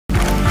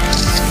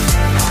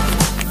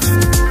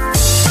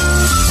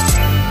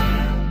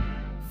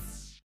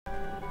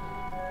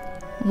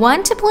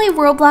Want to play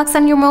Roblox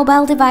on your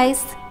mobile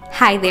device?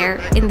 Hi there!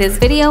 In this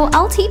video,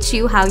 I'll teach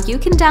you how you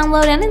can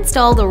download and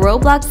install the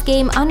Roblox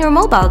game on your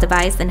mobile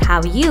device and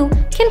how you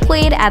can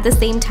play it at the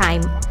same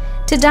time.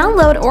 To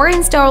download or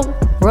install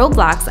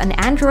Roblox on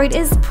Android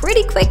is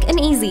pretty quick and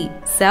easy,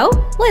 so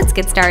let's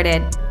get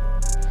started.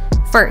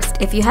 First,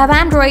 if you have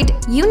Android,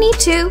 you need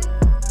to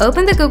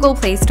open the Google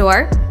Play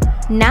Store.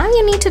 Now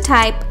you need to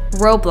type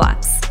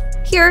Roblox.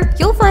 Here,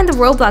 you'll find the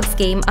Roblox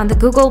game on the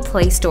Google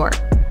Play Store.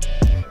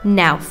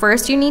 Now,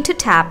 first you need to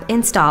tap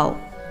Install.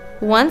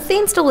 Once the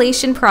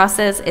installation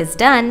process is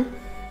done,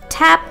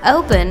 tap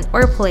Open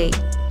or Play.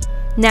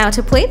 Now,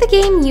 to play the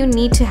game, you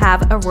need to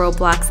have a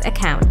Roblox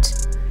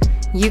account.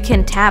 You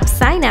can tap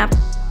Sign Up.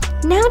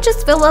 Now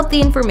just fill up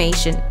the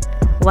information,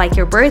 like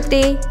your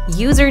birthday,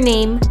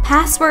 username,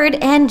 password,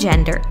 and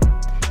gender.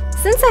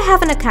 Since I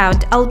have an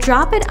account, I'll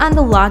drop it on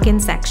the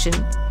login section.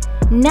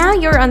 Now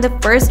you're on the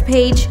first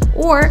page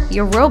or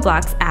your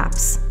Roblox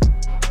apps.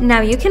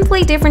 Now you can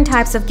play different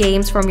types of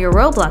games from your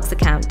Roblox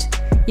account.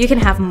 You can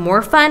have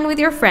more fun with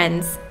your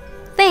friends.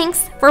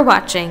 Thanks for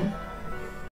watching.